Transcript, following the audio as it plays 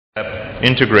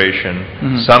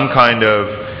integration, some kind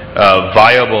of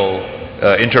viable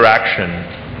interaction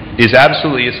is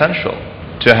absolutely essential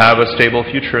to have a stable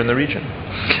future in the region.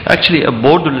 Actually, a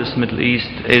borderless Middle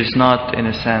East is not, in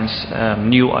a sense, a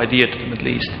new idea to the Middle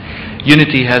East.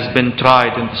 Unity has been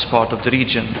tried in this part of the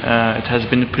region. It has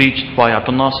been preached by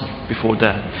Abdel Nasser before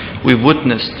that. We've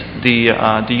witnessed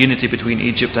the unity between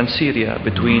Egypt and Syria,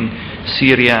 between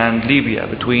Syria and Libya,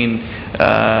 between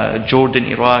Jordan,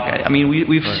 Iraq. I mean,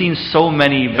 we've seen so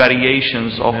many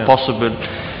variations of possible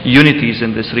unities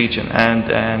in this region,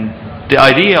 and the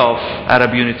idea of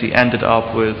Arab unity ended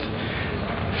up with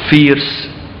fierce,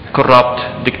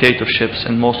 corrupt dictatorships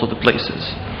in most of the places.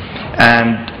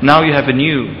 And now you have a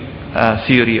new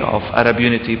theory of Arab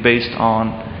unity based on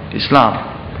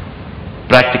Islam,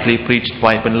 practically preached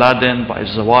by Bin Laden, by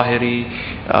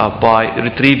Zawahiri, by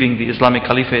retrieving the Islamic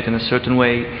Caliphate in a certain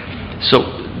way. So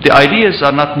the ideas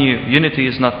are not new. Unity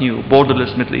is not new.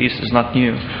 Borderless Middle East is not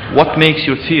new. What makes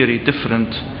your theory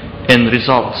different in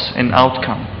results, in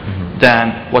outcome,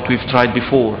 than what we've tried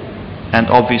before and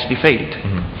obviously failed?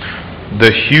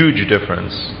 The huge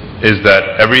difference is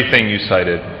that everything you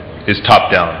cited is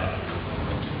top down.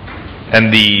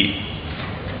 And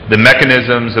the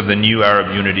mechanisms of the new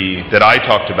Arab unity that I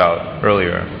talked about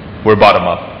earlier were bottom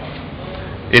up.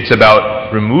 It's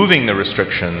about removing the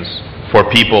restrictions for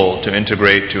people to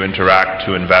integrate, to interact,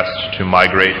 to invest, to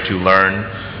migrate, to learn,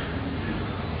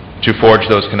 to forge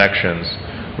those connections,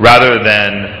 rather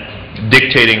than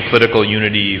dictating political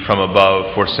unity from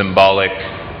above for symbolic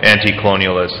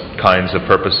anti-colonialist kinds of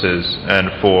purposes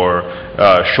and for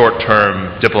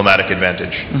short-term diplomatic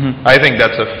advantage. I think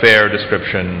that's a fair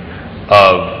description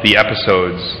of the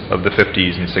episodes of the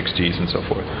 50s and 60s and so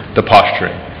forth. The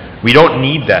posturing. We don't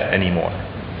need that anymore.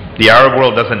 The Arab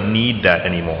world doesn't need that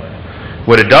anymore.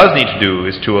 What it does need to do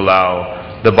is to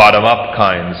allow the bottom-up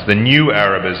kinds, the new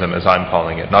Arabism as I'm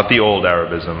calling it, not the old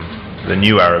Arabism, the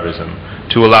new Arabism,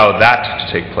 to allow that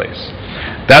to take place.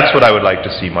 That's what I would like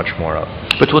to see much more of.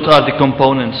 But what are the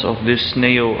components of this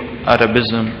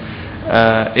neo-Arabism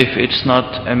if it's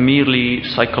not a merely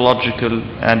psychological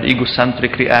and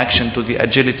egocentric reaction to the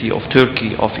agility of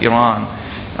Turkey, of Iran,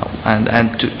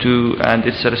 and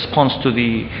it's a response to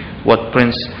what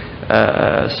Prince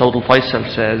Saud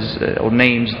al-Faisal says or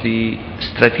names the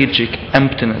strategic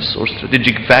emptiness or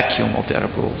strategic vacuum of the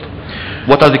Arab world?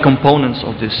 What are the components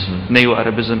of this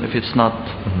neo-Arabism if it's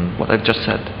not what I've just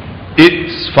said?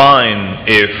 It's fine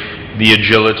if the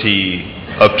agility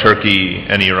of Turkey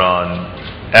and Iran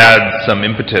adds some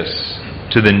impetus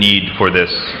to the need for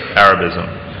this Arabism.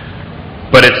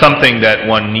 But it's something that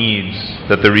one needs,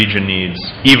 that the region needs,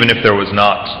 even if there was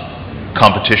not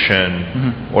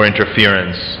competition or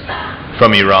interference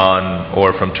from Iran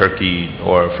or from Turkey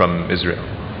or from Israel.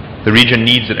 The region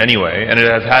needs it anyway, and it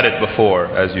has had it before,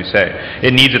 as you say.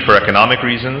 It needs it for economic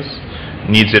reasons,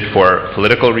 needs it for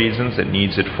political reasons, it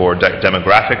needs it for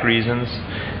demographic reasons.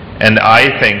 And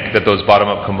I think that those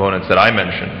bottom-up components that I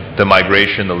mentioned, the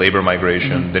migration, the labor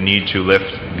migration, the need to lift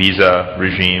visa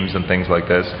regimes and things like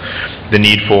this, the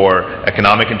need for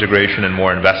economic integration and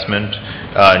more investment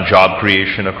and job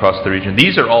creation across the region,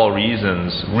 these are all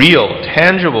reasons, real,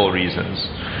 tangible reasons,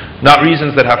 not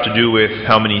reasons that have to do with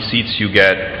how many seats you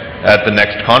get at the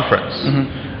next conference.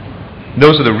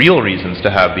 Those are the real reasons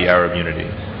to have the Arab unity.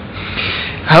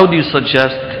 How do you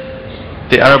suggest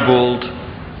the Arab world,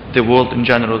 the world in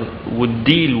general, would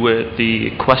deal with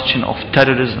the question of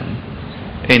terrorism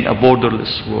in a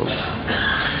borderless world?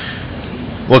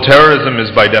 Well, terrorism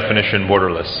is by definition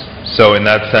borderless. So in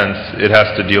that sense, it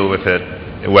has to deal with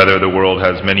it, whether the world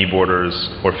has many borders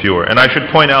or fewer. And I should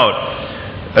point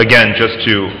out, again, just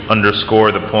to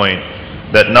underscore the point,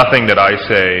 that nothing that I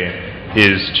say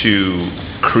is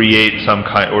to create some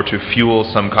kind, or to fuel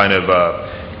some kind of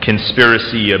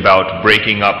conspiracy about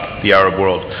breaking up the Arab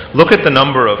world. Look at the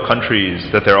number of countries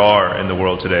that there are in the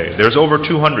world today. There's over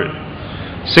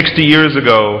 200. 60 years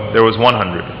ago, there was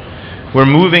 100. We're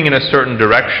moving in a certain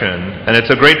direction, and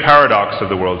it's a great paradox of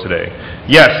the world today.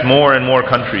 Yes, more and more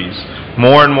countries,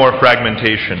 more and more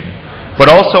fragmentation, but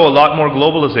also a lot more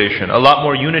globalization, a lot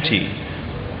more unity.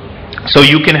 So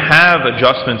you can have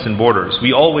adjustments in borders.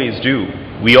 We always do.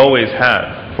 We always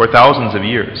have, for thousands of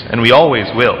years, and we always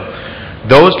will.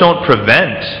 Those don't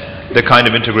prevent the kind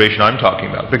of integration I'm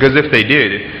talking about, because if they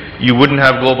did, you wouldn't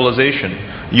have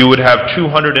globalization. You would have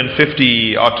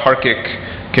 250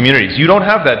 autarkic communities. You don't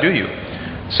have that, do you?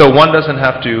 So one doesn't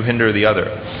have to hinder the other.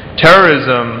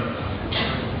 Terrorism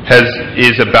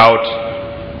is about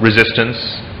resistance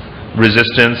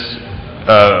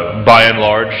by and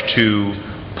large to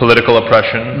political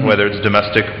oppression, whether it's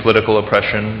domestic political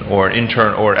oppression or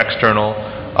external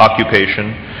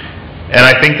occupation, and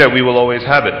I think that we will always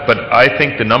have it. But I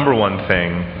think the number one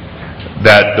thing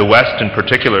that the West in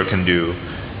particular can do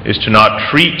is to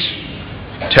not treat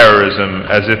terrorism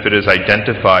as if it is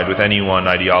identified with any one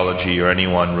ideology or any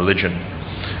one religion.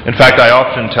 In fact, I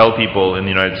often tell people in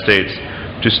the United States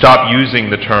to stop using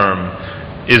the term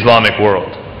Islamic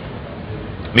world.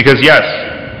 Because yes,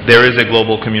 there is a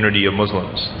global community of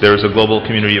Muslims. There is a global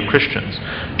community of Christians.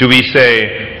 Do we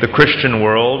say the Christian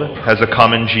world has a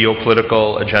common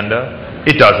geopolitical agenda?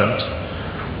 It doesn't.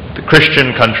 The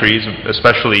Christian countries,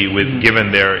 especially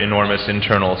given their enormous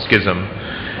internal schism,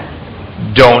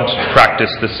 don't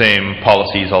practice the same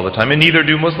policies all the time, and neither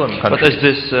do Muslim countries. But is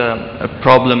this a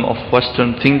problem of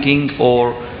Western thinking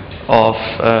or of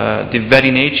the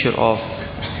very nature of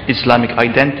Islamic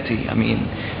identity? I mean,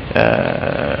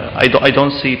 I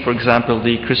don't see, for example,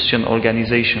 the Christian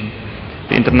organization,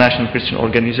 the International Christian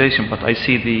Organization, but I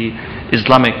see the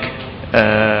Islamic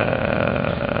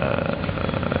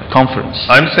Conference.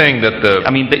 I'm saying that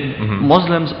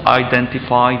Muslims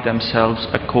identify themselves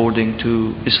according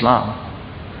to Islam,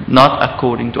 not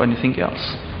according to anything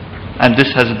else. And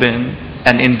this has been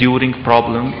an enduring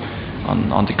problem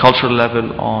on the cultural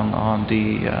level, on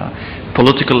the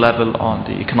political level, on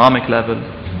the economic level.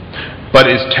 But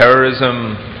is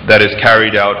terrorism that is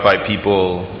carried out by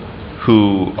people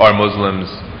who are Muslims,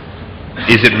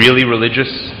 is it really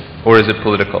religious or is it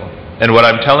political? And what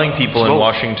I'm telling people in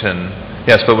Washington,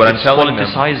 yes, but what I'm telling them,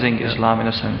 politicizing Islam in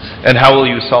a sense. And how will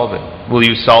you solve it? Will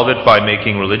you solve it by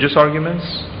making religious arguments,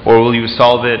 or will you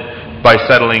solve it by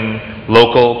settling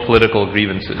local political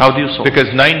grievances? How do you solve it? Because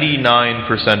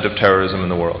 99% of terrorism in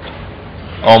the world,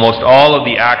 almost all of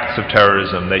the acts of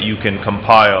terrorism that you can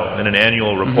compile in an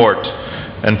annual report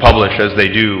and publish as they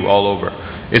do all over,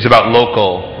 is about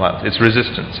local violence. It's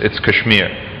resistance, it's Kashmir,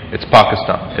 it's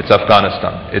Pakistan, it's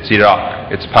Afghanistan, it's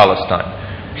Iraq, it's Palestine.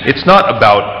 It's not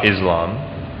about Islam.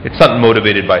 It's not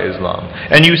motivated by Islam.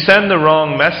 And you send the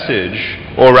wrong message,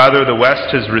 or rather the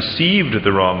West has received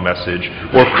the wrong message,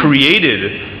 or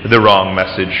created the wrong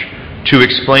message to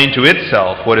explain to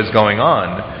itself what is going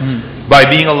on by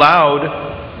being allowed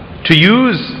to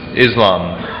use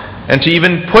Islam and to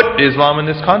even put Islam in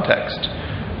this context.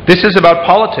 This is about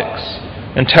politics,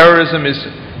 and terrorism is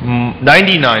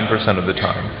 99% of the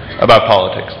time about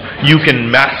politics. You can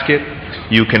mask it,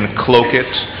 you can cloak it,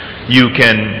 you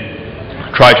can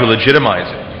try to legitimize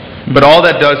it, but all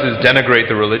that does is denigrate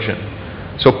the religion.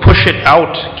 So push it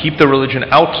out, keep the religion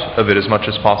out of it as much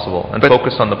as possible, and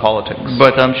focus on the politics.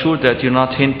 But I'm sure that you're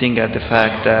not hinting at the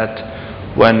fact that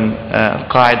when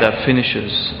Al-Qaeda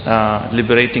finishes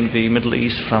liberating the Middle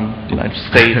East from the United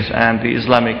States and the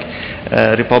Islamic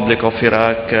Republic of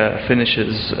Iraq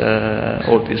finishes,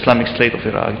 or the Islamic State of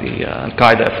Iraq, the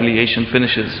Al-Qaeda affiliation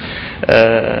finishes,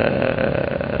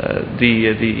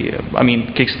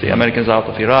 kicks the Americans out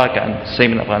of Iraq, and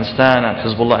same in Afghanistan and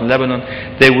Hezbollah in Lebanon,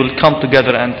 they will come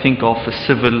together and think of a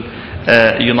civil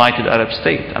united Arab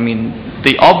state. I mean,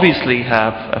 they obviously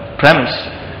have a premise,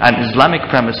 an Islamic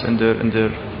premise in their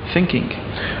thinking.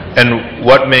 And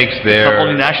what makes their... Not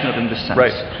only national in this sense.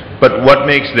 Right. But what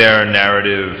makes their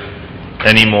narrative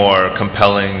any more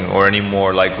compelling or any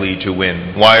more likely to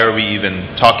win? Why are we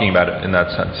even talking about it in that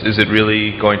sense? Is it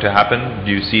really going to happen?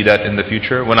 Do you see that in the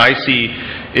future? When I see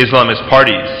Islamist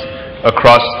parties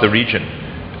across the region,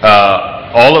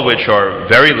 all of which are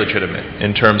very legitimate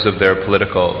in terms of their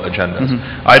political agendas,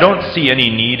 I don't see any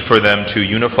need for them to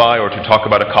unify or to talk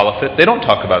about a caliphate. They don't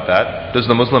talk about that. Does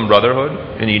the Muslim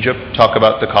Brotherhood in Egypt talk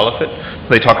about the caliphate?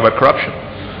 They talk about corruption.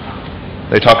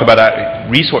 They talk about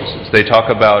resources. They talk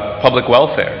about public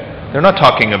welfare. They're not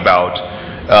talking about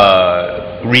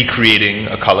recreating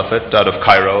a caliphate out of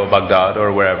Cairo, Baghdad,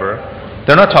 or wherever.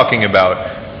 They're not talking about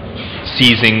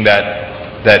seizing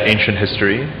that ancient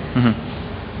history.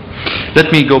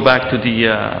 Let me go back to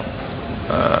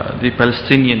the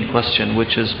Palestinian question,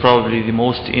 which is probably the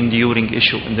most enduring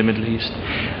issue in the Middle East.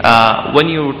 When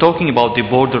you're talking about the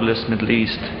borderless Middle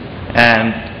East,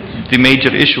 and the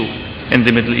major issue in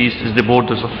the Middle East is the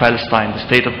borders of Palestine, the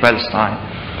state of Palestine,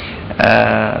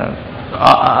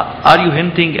 are you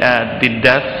hinting at the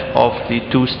death of the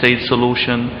two-state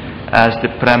solution as the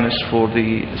premise for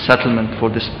the settlement for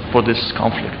this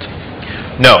conflict?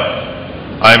 No.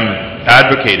 I'm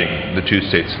advocating the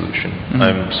two-state solution.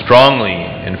 I'm strongly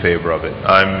in favor of it.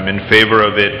 I'm in favor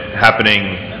of it happening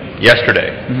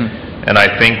yesterday. And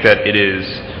I think that it is,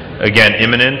 again,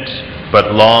 imminent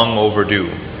but long overdue.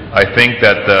 I think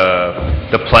that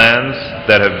the plans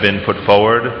that have been put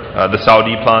forward, the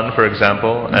Saudi plan, for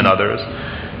example, and others,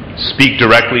 speak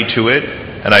directly to it,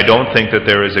 and I don't think that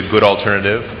there is a good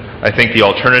alternative. I think the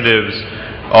alternatives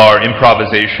are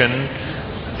improvisation,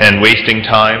 and wasting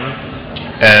time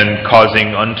and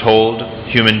causing untold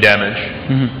human damage.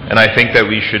 And I think that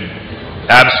we should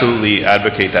absolutely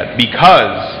advocate that,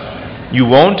 because you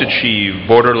won't achieve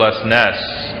borderlessness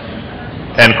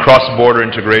and cross-border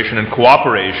integration and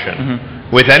cooperation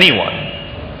with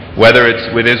anyone, whether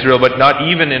it's with Israel, but not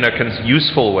even in a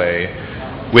useful way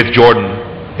with Jordan,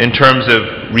 in terms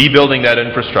of rebuilding that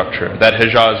infrastructure, that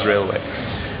Hejaz railway,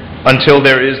 until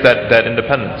there is that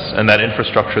independence and that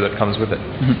infrastructure that comes with it.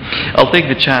 I'll take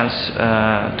the chance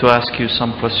to ask you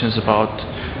some questions about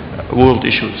world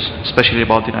issues, especially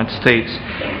about the United States.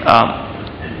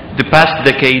 The past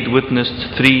decade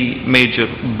witnessed three major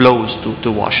blows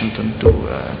to Washington, to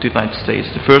the United States.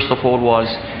 The first of all was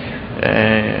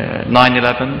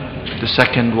 9/11, the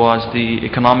second was the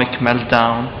economic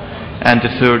meltdown, and the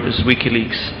third is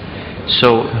WikiLeaks.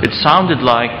 So it sounded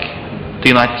like the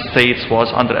United States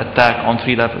was under attack on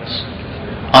three levels: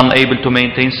 unable to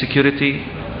maintain security,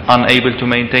 unable to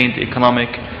maintain the economic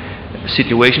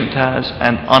situation it has,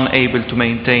 and unable to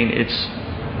maintain its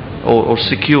or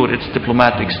secure its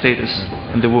diplomatic status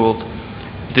in the world.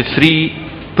 The three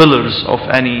pillars of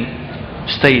any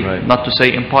state, not to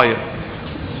say empire.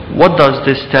 What does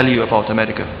this tell you about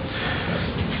America?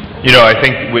 You know, I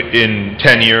think in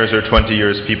 10 years or 20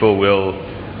 years, people will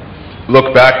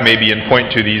look back maybe and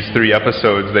point to these three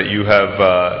episodes that you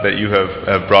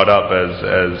have brought up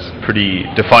as pretty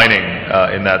defining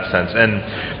in that sense. And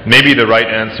maybe the right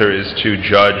answer is to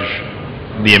judge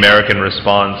the American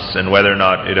response and whether or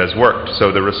not it has worked.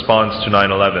 So the response to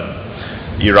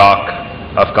 9/11, Iraq,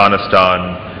 Afghanistan,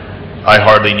 I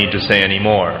hardly need to say any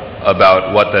more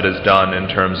about what that has done in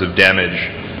terms of damage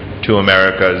to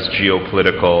America's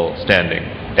geopolitical standing.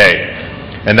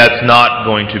 And that's not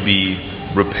going to be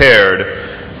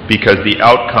repaired because the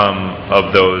outcome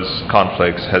of those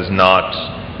conflicts has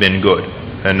not been good,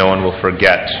 and no one will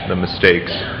forget the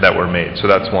mistakes that were made. So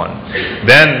that's one.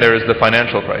 Then there is the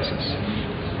financial crisis,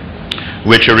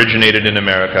 which originated in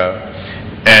America,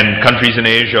 and countries in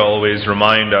Asia always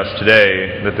remind us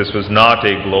today that this was not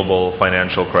a global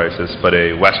financial crisis, but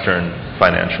a Western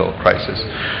financial crisis.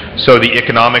 So the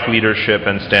economic leadership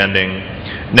and standing,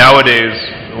 nowadays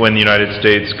when the United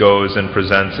States goes and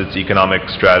presents its economic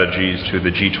strategies to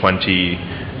the G20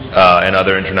 and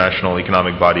other international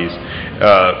economic bodies,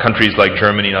 countries like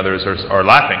Germany and others are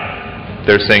laughing.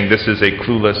 They're saying this is a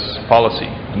clueless policy.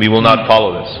 We will not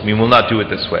follow this. We will not do it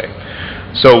this way.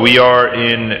 So we are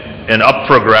in an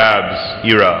up-for-grabs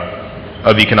era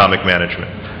of economic management.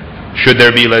 Should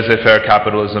there be laissez-faire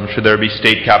capitalism? Should there be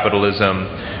state capitalism?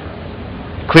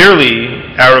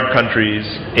 Clearly, Arab countries,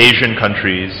 Asian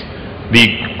countries,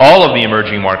 all of the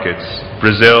emerging markets,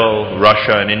 Brazil,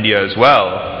 Russia, and India as well,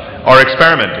 are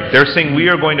experimenting. They're saying we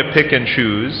are going to pick and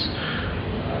choose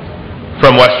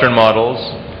from Western models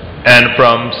and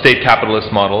from state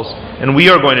capitalist models, and we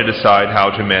are going to decide how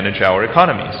to manage our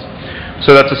economies.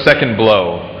 So that's a second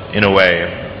blow, in a way,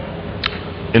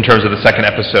 in terms of the second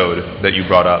episode that you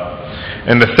brought up.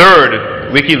 And the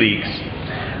third, WikiLeaks,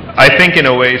 I think in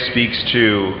a way speaks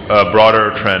to a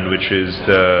broader trend, which is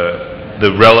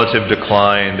the relative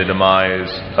decline, the demise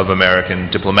of American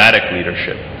diplomatic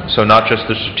leadership. So not just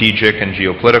the strategic and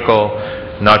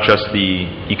geopolitical, not just the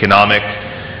economic,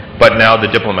 but now the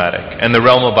diplomatic, and the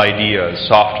realm of ideas,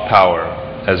 soft power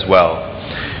as well.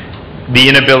 The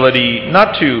inability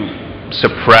not to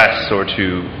suppress or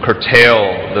to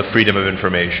curtail the freedom of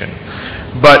information,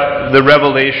 but the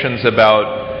revelations about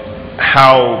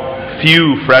how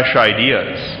few fresh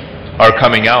ideas are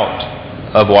coming out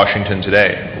of Washington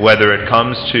today, whether it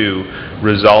comes to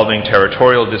resolving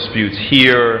territorial disputes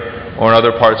here or in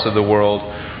other parts of the world,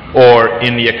 or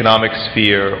in the economic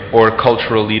sphere, or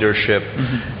cultural leadership.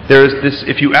 There's this,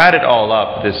 if you add it all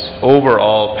up, this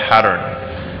overall pattern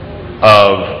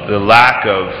of the lack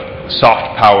of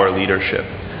soft power leadership,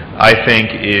 I think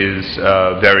is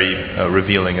very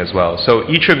revealing as well. So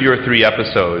each of your three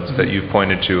episodes that you've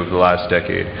pointed to of the last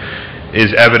decade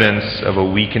is evidence of a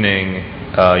weakening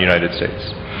United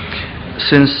States.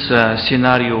 Since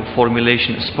scenario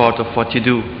formulation is part of what you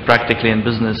do practically in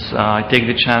business, I take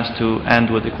the chance to end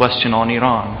with a question on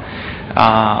Iran.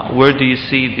 Where do you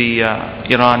see the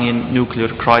Iranian nuclear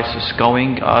crisis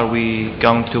going? Are we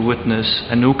going to witness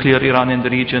a nuclear Iran in the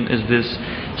region? Is this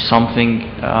something,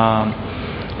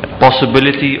 a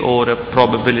possibility or a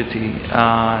probability?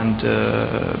 And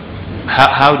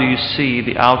how do you see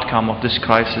the outcome of this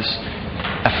crisis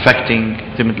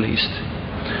affecting the Middle East?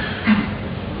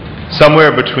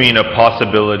 Somewhere between a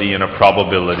possibility and a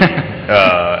probability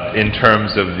in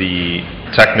terms of the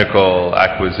technical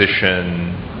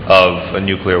acquisition of a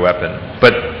nuclear weapon.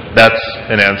 But that's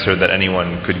an answer that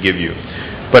anyone could give you.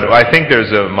 But I think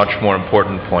there's a much more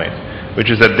important point, which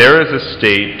is that there is a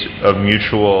state of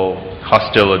mutual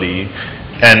hostility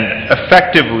and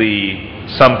effectively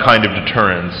some kind of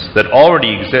deterrence that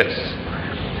already exists.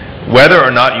 Whether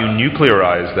or not you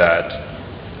nuclearize that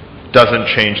doesn't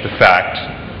change the fact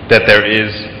that there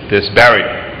is this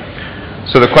barrier.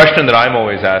 So the question that I'm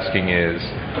always asking is,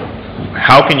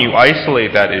 how can you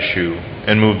isolate that issue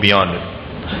and move beyond it?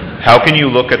 How can you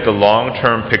look at the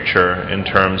long-term picture in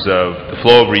terms of the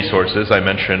flow of resources? I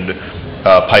mentioned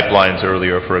pipelines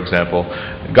earlier, for example.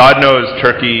 God knows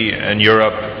Turkey and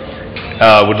Europe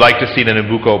would like to see the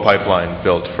Nabucco pipeline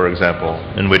built, for example,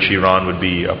 in which Iran would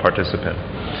be a participant.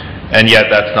 And yet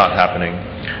that's not happening.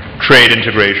 Trade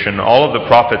integration, all of the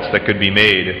profits that could be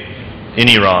made in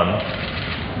Iran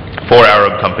for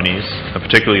Arab companies,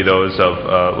 particularly those of,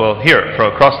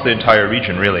 across the entire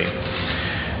region, really.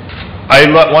 I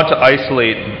want to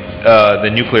isolate the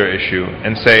nuclear issue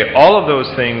and say all of those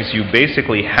things you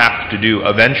basically have to do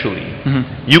eventually.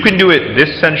 Mm-hmm. You can do it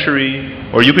this century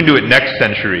or you can do it next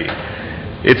century.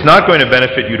 It's not going to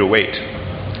benefit you to wait.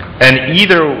 And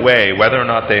either way, whether or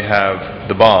not they have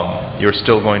the bomb, you're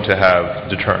still going to have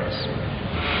deterrence.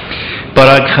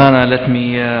 Parag Khana, let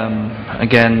me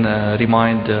again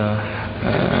remind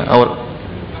our...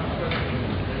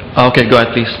 Okay, go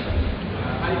ahead please.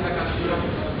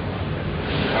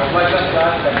 I'd like to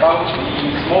ask about the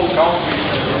small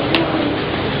countries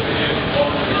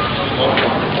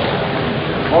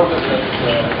borders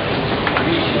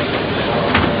region.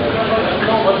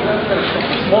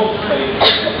 Small state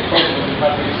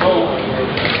has been so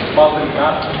bubbling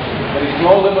up. There is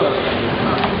no liberalism in this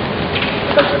map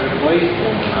that can replace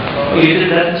them. You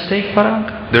did that mistake,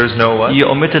 Parag? There's no what? You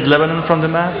omitted Lebanon from the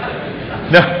map?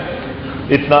 No.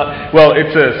 It's not, well,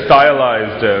 it's a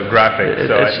stylized graphic.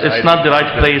 It's not the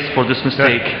right place for this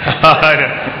mistake.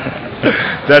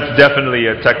 That's definitely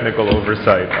a technical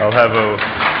oversight. I'll have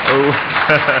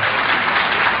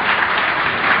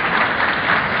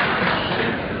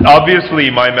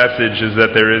Obviously, my message is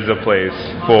that there is a place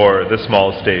for the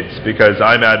small states because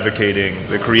I'm advocating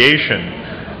the creation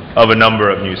of a number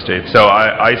of new states. So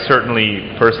I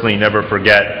certainly, personally, never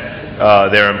forget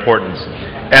their importance.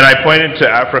 And I pointed to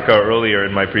Africa earlier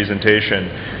in my presentation.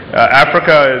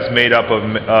 Africa is made up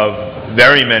of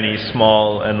very many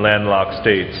small and landlocked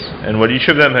states. And what each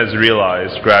of them has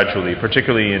realized gradually,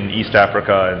 particularly in East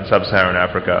Africa and Sub-Saharan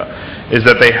Africa, is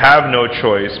that they have no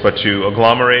choice but to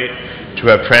agglomerate, to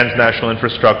have transnational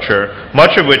infrastructure,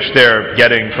 much of which they're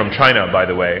getting from China, by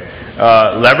the way,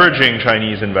 leveraging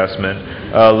Chinese investment,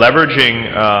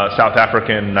 leveraging South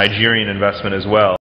African, Nigerian investment as well.